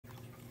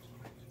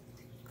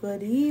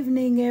Good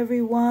evening,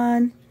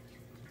 everyone.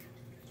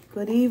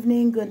 Good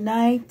evening, good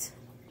night,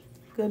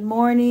 good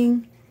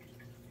morning,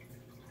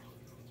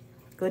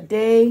 good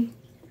day,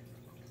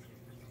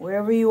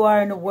 wherever you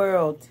are in the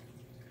world.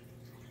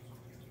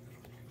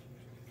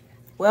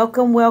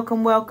 Welcome,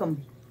 welcome,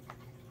 welcome.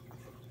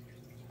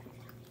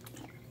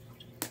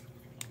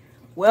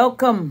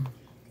 Welcome.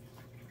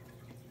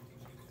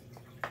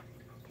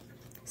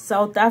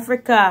 South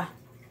Africa,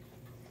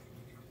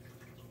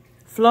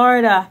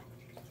 Florida,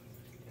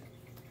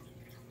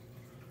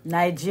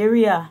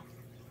 Nigeria,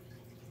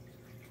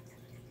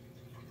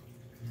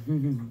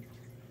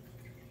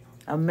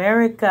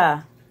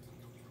 America,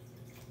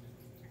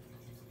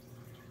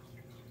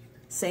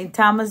 St.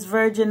 Thomas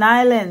Virgin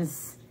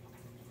Islands,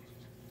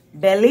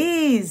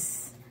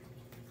 Belize,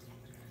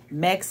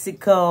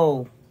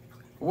 Mexico.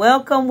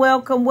 Welcome,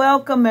 welcome,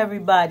 welcome,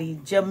 everybody.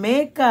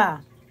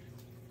 Jamaica,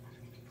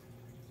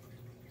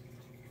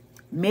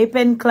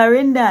 Mapen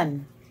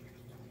Clarendon.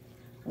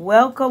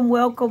 Welcome,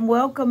 welcome,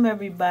 welcome,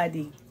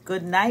 everybody.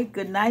 Good night,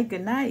 good night,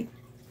 good night.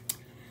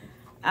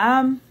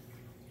 I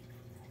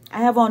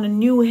have on a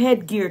new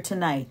headgear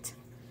tonight.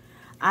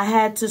 I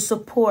had to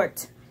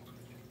support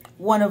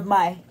one of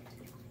my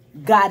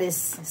goddess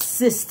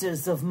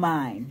sisters of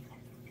mine.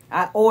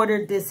 I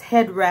ordered this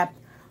head wrap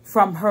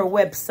from her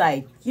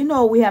website. You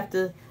know, we have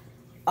to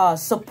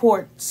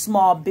support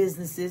small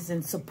businesses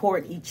and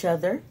support each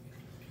other.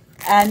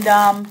 And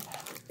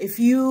if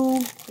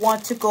you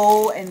want to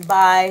go and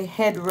buy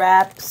head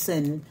wraps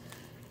and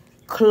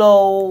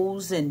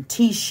clothes and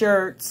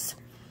t-shirts,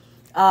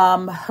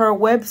 her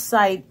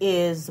website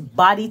is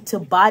Body to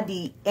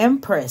Body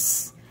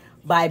Empress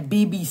by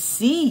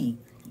BBC.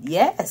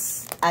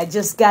 Yes, I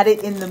just got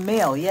it in the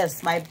mail.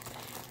 Yes, my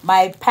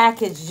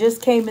package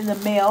just came in the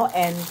mail,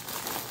 and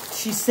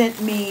she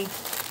sent me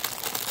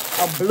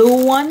a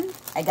blue one.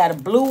 I got a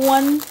blue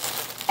one,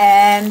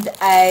 and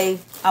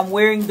I'm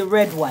wearing the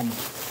red one.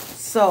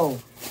 So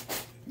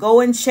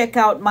go and check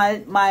out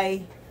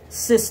my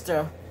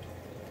sister.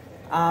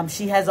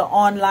 She has an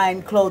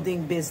online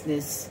clothing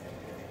business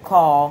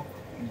called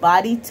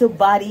Body to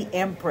Body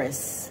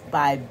Empress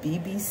by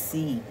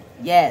BBC.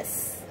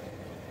 Yes,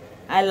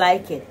 I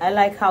like it. I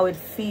like how it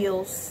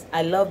feels.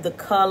 I love the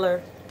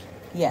color.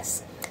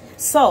 Yes.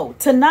 So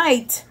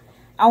tonight,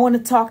 I want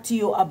to talk to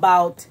you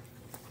about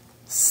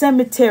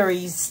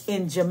cemeteries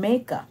in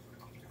Jamaica,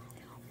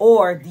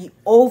 or the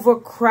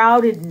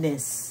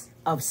overcrowdedness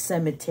of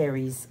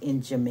cemeteries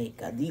in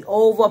Jamaica, the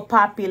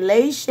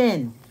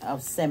overpopulation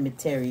of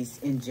cemeteries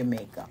in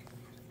Jamaica.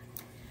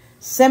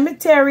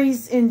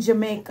 Cemeteries in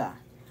Jamaica,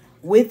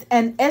 with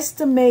an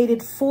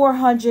estimated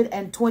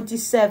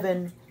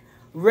 427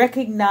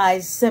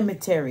 recognized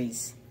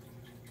cemeteries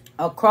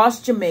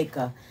across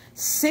Jamaica,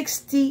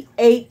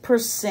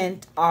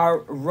 68%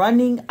 are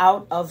running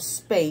out of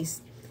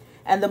space,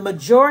 and the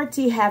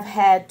majority have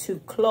had to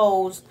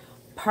close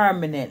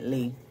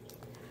permanently.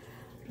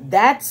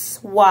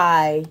 That's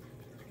why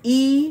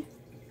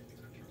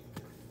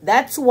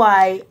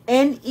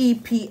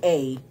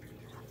NEPA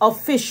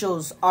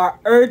officials are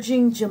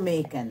urging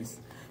Jamaicans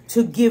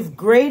to give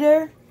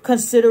greater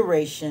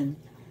consideration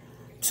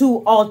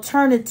to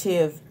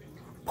alternative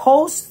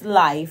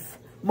post-life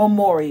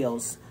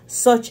memorials,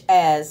 such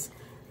as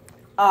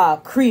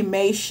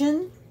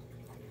cremation,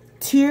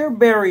 tear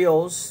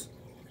burials,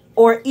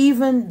 or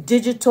even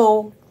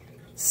digital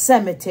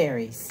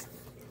cemeteries.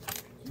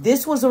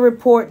 This was a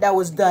report that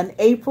was done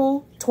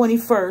April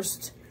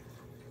 21st,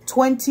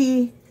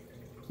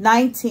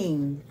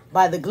 2019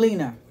 by the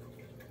Gleaner.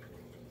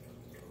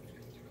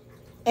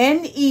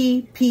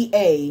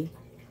 NEPA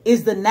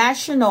is the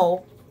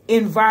National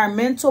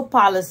Environmental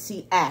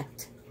Policy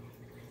Act,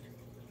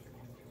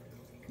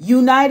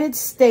 United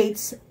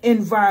States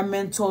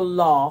environmental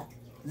law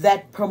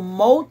that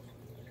promotes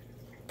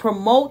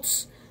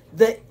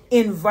the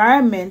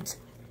environment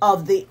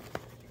of the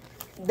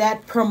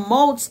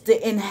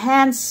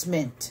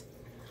enhancement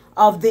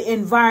of the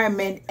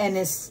environment, and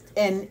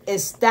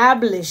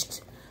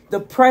established the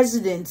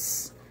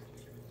President's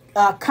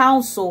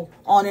Council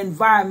on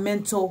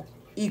Environmental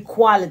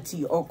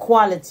Equality or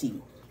Quality.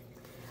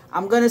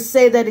 I'm going to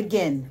say that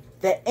again.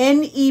 The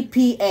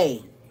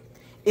NEPA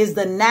is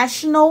the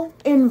National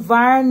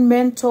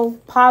Environmental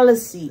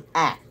Policy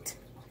Act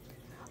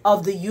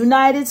of the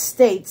United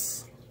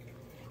States,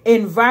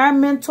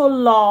 environmental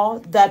law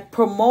that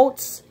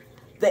promotes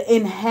the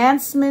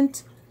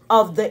enhancement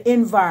of the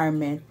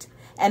environment,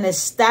 and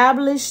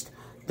established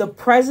the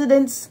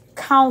President's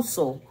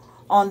Council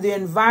on the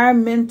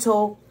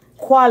Environmental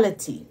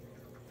Quality.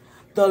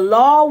 The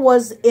law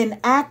was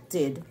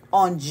enacted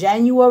on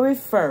January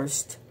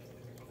 1st,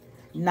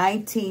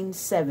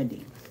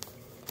 1970.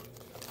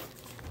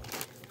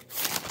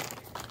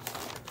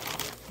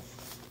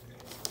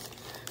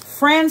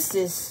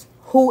 Francis,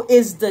 who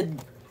is the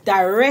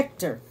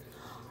director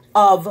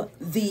of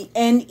the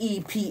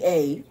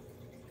NEPA,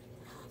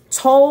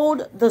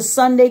 told the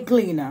Sunday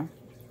Gleaner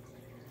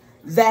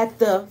that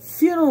the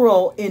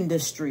funeral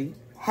industry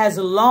has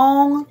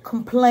long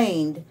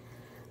complained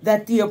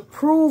that the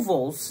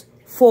approvals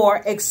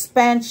for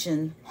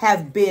expansion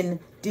have been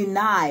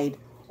denied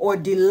or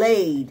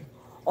delayed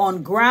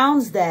on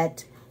grounds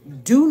that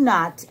do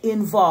not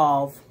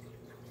involve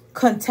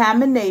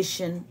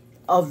contamination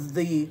of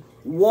the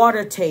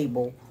water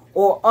table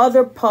or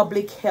other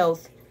public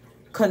health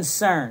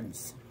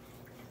concerns.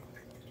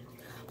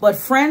 But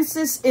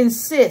Francis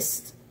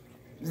insists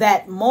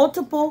that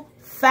multiple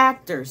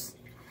factors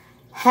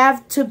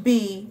have to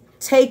be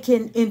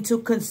taken into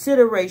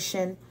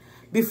consideration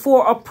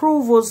before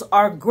approvals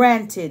are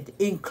granted,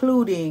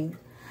 including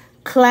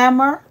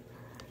clamor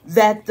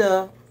that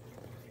the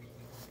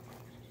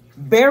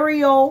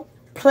burial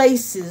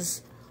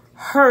places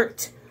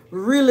hurt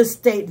real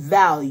estate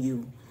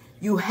value.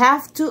 You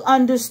have to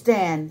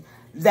understand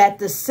that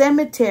the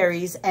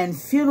cemeteries and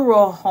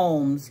funeral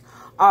homes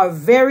are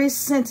very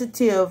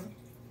sensitive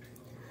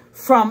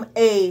from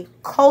a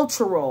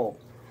cultural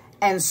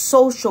and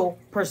social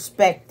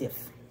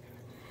perspective.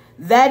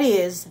 That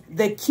is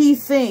the key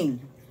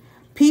thing.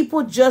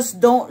 People just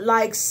don't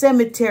like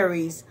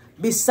cemeteries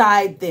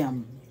beside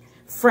them,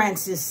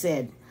 Francis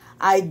said.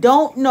 I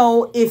don't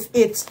know if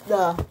it's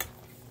the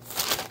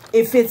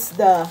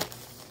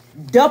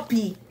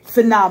duppy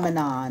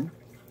phenomenon.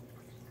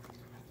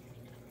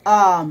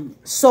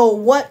 So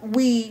what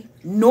we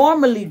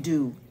normally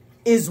do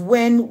is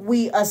when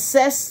we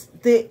assess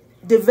the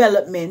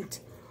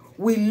development,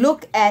 we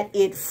look at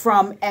it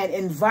from an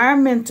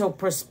environmental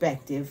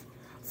perspective,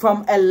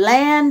 from a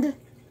land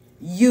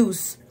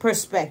use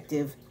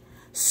perspective.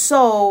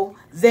 So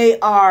they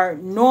are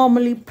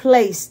normally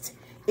placed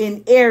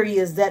in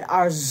areas that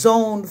are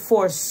zoned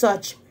for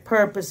such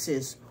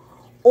purposes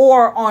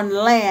or on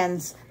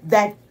lands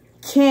that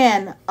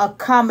can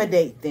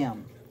accommodate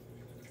them.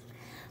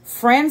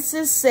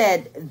 Francis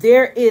said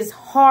there is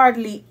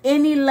hardly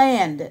any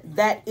land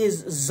that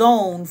is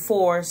zoned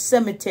for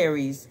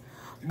cemeteries,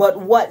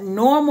 but what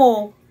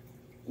normally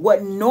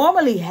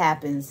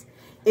happens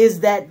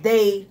is that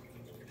they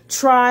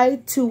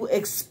try to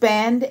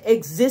expand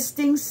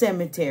existing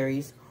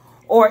cemeteries,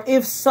 or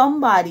if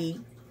somebody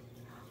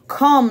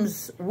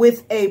comes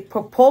with a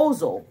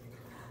proposal,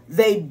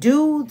 they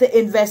do the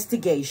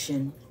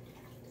investigation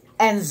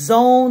and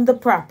zone the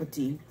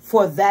property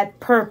for that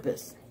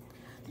purpose.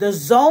 The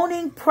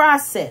zoning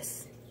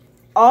process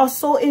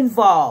also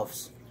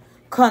involves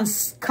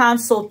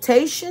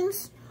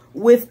consultations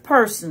with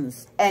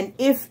persons, and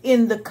if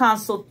in the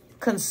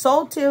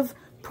consultative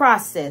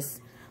process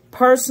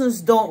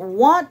persons don't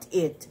want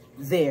it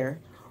there,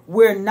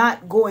 we're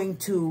not going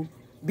to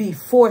be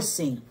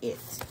forcing it.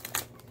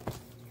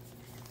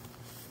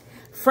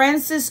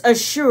 Francis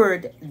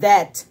assured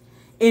that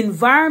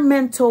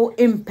environmental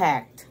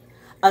impact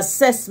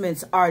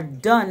assessments are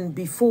done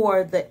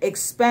before the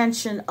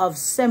expansion of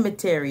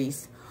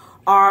cemeteries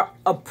are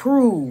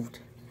approved,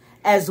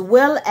 as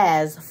well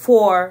as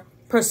for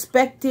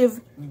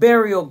prospective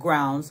burial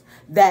grounds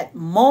that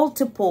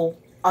multiple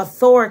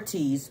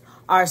authorities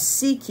are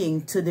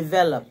seeking to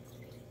develop.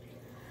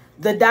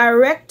 The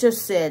director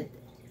said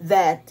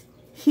that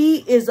he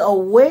is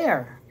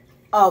aware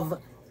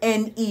of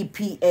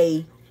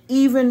NEPA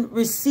even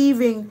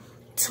receiving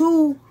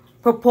 2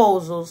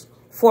 proposals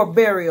for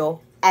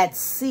burial at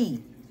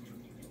sea.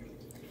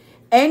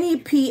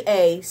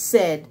 NEPA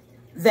said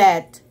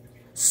that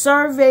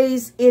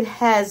surveys it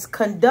has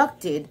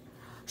conducted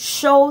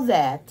show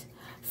that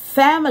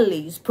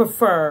families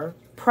prefer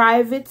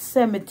private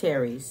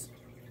cemeteries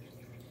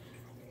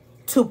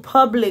to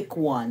public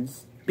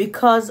ones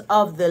because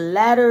of the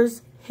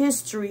latter's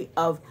history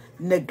of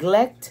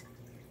neglect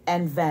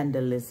and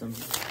vandalism.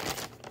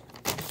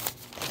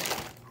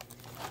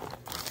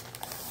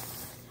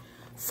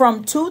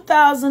 From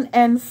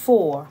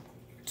 2004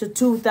 to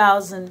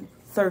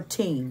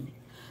 2013,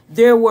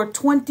 there were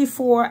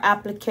 24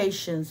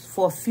 applications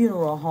for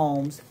funeral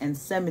homes and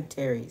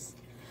cemeteries.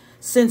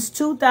 Since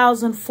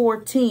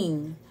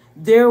 2014,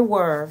 there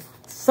were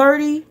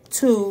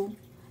 32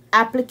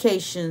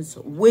 applications,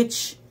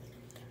 which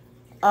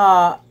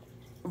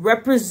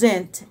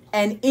represent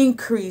an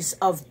increase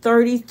of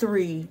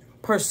 33%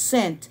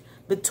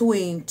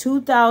 between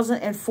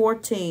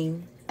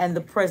 2014 and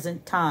the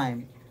present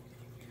time.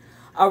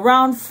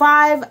 Around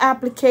 5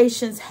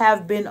 applications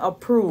have been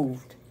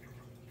approved.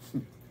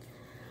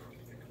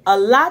 A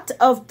lot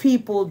of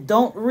people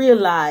don't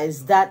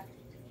realize that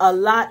a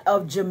lot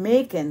of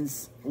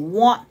Jamaicans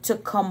want to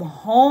come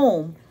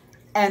home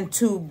and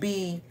to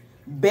be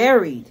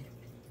buried.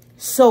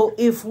 So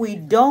if we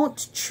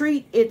don't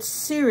treat it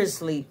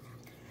seriously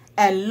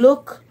and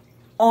look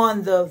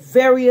on the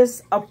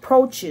various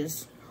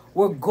approaches,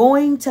 we're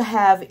going to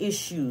have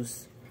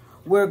issues.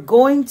 We're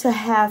going to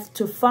have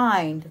to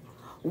find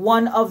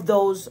one of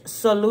those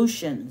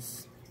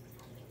solutions.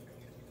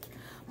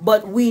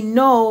 But we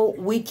know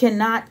we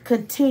cannot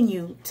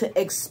continue to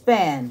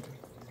expand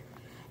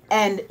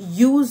and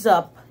use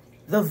up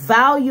the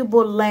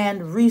valuable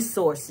land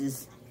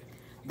resources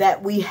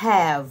that we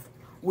have.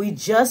 We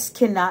just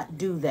cannot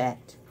do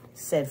that,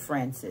 said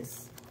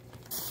Francis.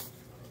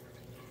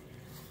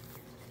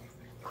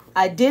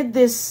 I did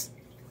this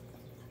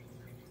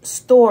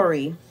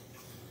story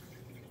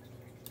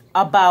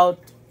about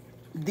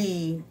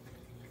the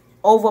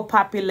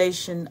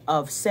overpopulation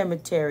of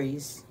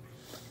cemeteries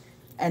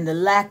and the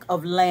lack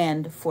of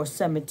land for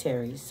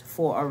cemeteries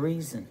for a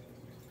reason.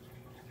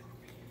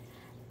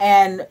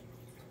 And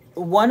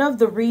one of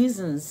the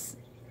reasons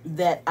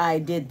that I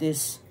did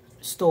this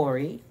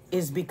story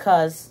is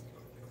because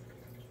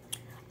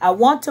I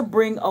want to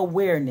bring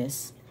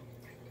awareness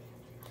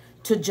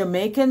to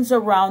Jamaicans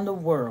around the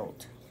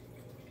world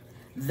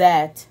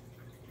that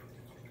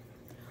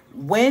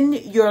when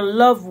your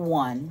loved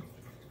one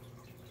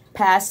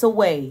pass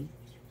away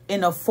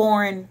in a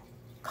foreign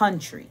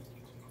country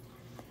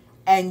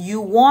and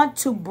you want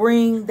to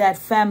bring that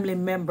family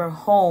member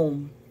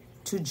home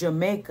to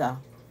Jamaica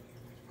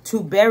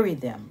to bury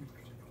them,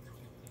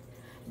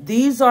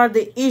 these are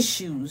the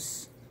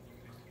issues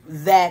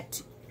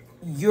that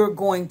you're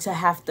going to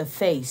have to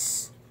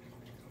face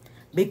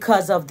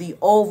because of the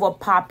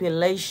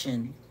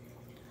overpopulation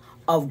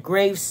of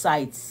grave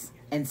sites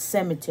and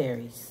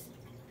cemeteries.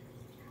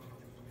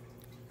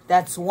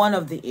 That's one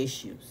of the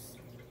issues.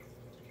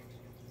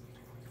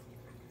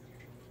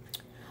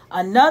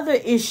 Another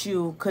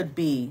issue could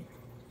be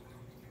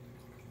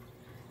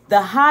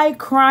the high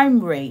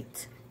crime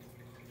rate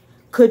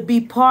could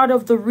be part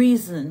of the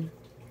reason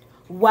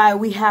why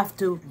we have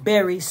to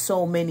bury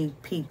so many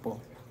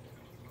people.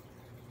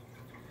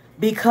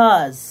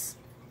 Because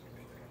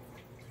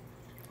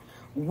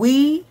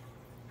we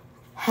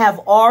have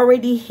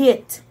already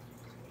hit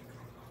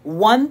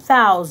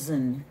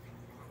 1,000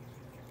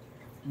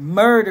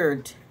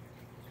 murdered,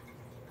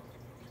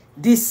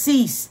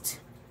 deceased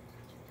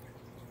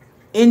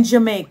in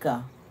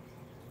Jamaica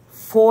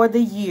for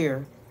the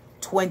year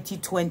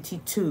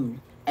 2022,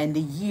 and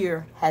the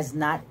year has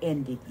not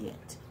ended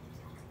yet.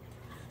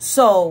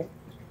 So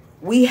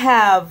we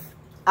have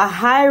a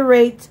high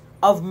rate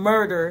of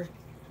murder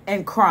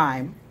and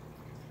crime.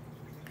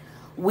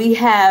 We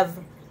have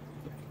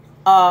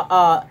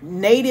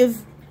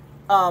native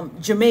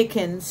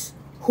Jamaicans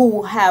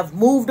who have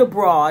moved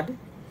abroad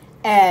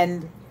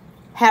and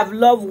have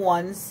loved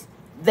ones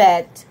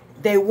that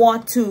they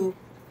want to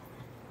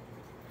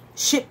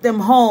ship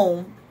them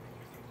home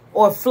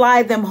or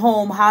fly them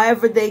home,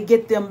 however they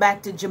get them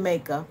back to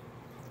Jamaica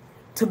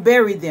to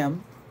bury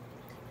them.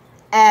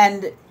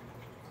 And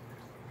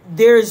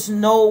there's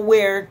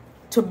nowhere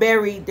to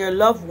bury their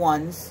loved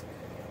ones.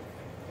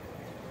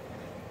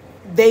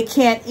 They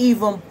can't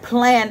even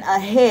plan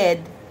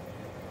ahead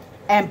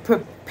and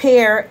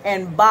prepare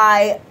and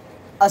buy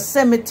a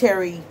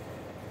cemetery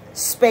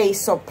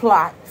space or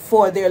plot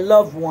for their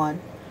loved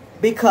one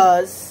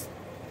because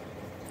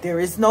there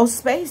is no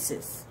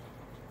spaces.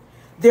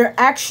 They're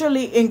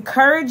actually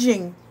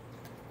encouraging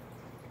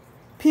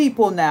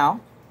people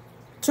now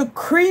to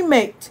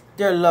cremate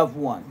their loved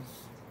ones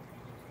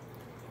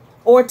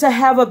or to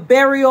have a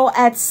burial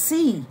at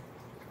sea.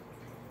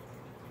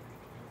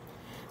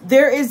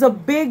 There is a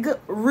big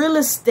real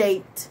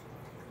estate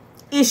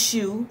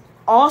issue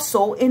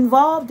also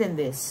involved in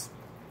this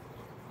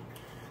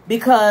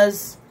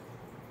because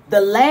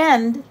the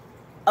land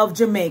of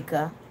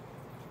Jamaica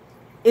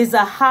is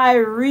a high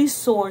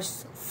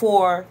resource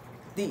for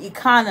the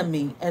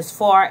economy as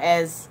far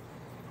as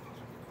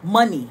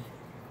money.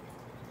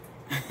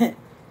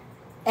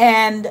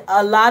 And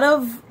a lot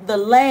of the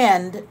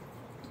land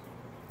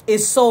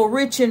is so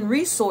rich in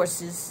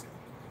resources,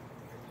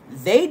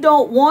 they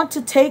don't want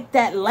to take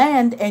that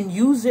land and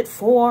use it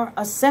for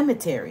a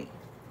cemetery.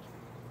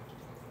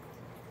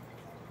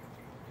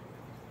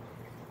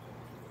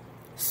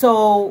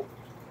 So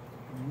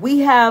we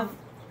have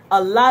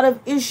a lot of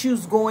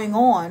issues going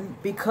on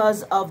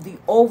because of the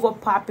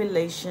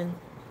overpopulation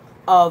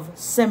of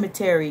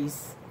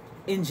cemeteries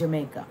in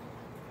Jamaica.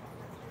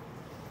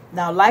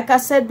 Now, like I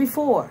said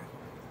before,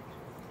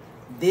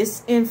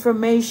 this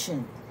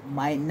information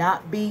might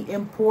not be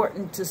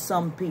important to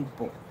some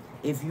people.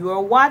 If you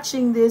are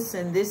watching this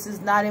and this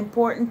is not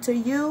important to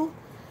you,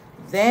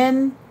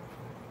 then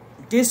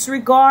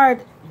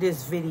disregard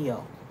this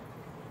video.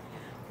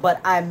 But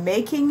I'm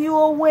making you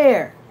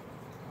aware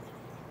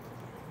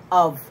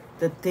of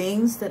the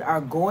things that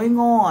are going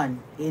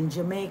on in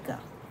Jamaica.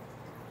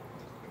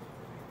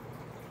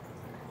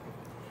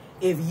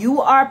 If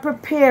you are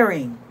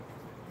preparing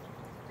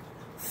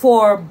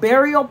for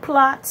burial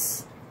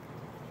plots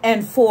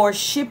and for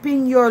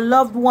shipping your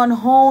loved one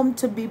home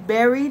to be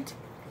buried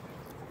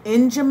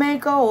in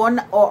Jamaica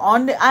or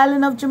on the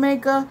island of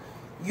Jamaica,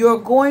 you're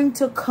going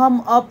to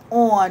come up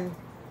on,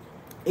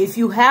 if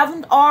you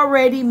haven't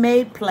already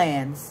made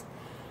plans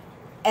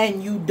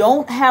and you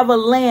don't have a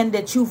land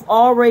that you've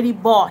already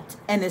bought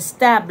and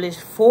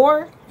established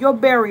for your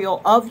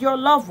burial of your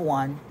loved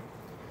one,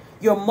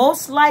 you're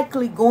most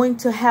likely going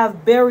to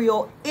have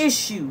burial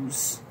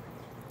issues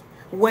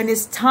when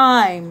it's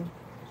time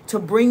to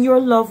bring your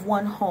loved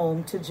one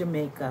home to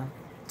Jamaica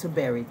to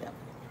bury them.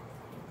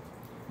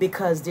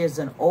 Because there's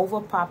an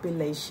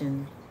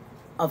overpopulation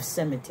of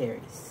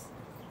cemeteries.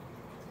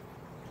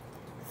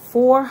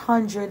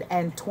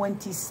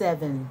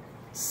 427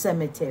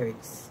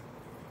 cemeteries.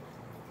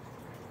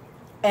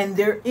 And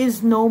there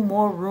is no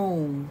more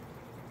room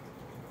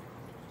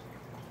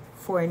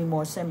for any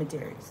more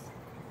cemeteries.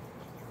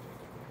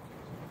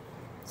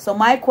 So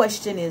my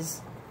question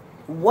is,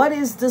 what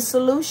is the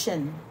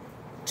solution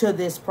to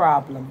this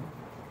problem?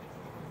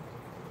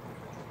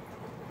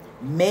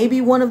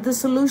 Maybe one of the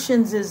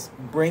solutions is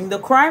bring the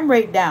crime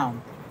rate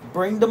down,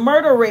 bring the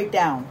murder rate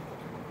down,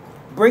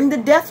 bring the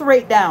death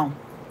rate down.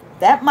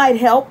 That might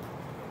help.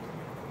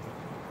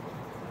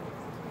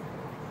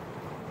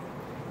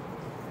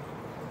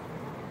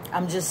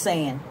 I'm just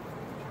saying.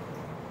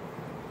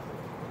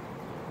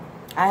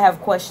 I have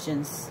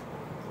questions.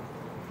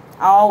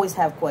 I always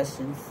have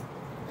questions.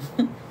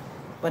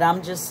 But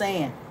I'm just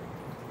saying.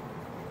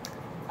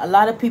 A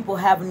lot of people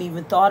haven't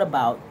even thought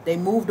about. They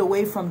moved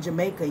away from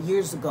Jamaica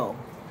years ago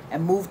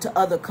and moved to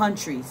other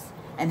countries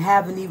and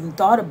haven't even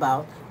thought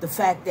about the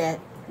fact that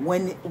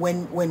when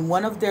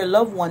one of their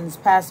loved ones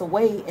pass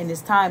away and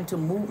it's time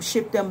to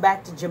ship them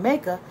back to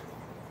Jamaica,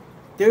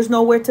 there's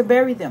nowhere to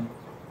bury them.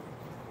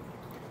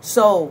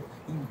 So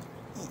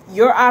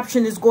your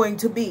option is going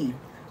to be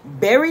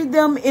bury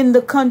them in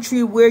the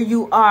country where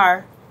you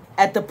are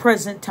at the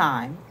present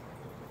time,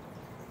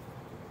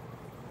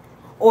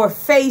 or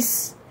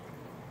face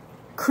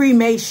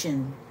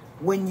cremation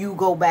when you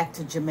go back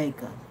to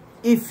Jamaica,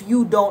 if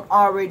you don't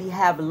already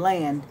have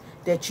land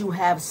that you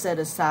have set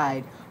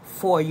aside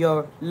for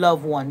your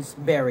loved one's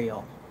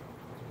burial.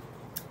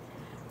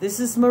 This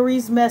is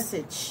Marie's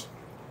message.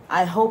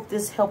 I hope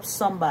this helps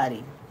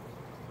somebody.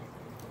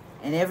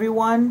 And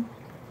everyone,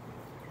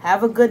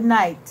 have a good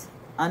night.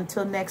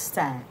 Until next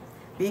time,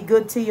 be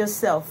good to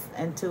yourself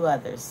and to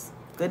others.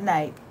 Good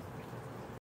night.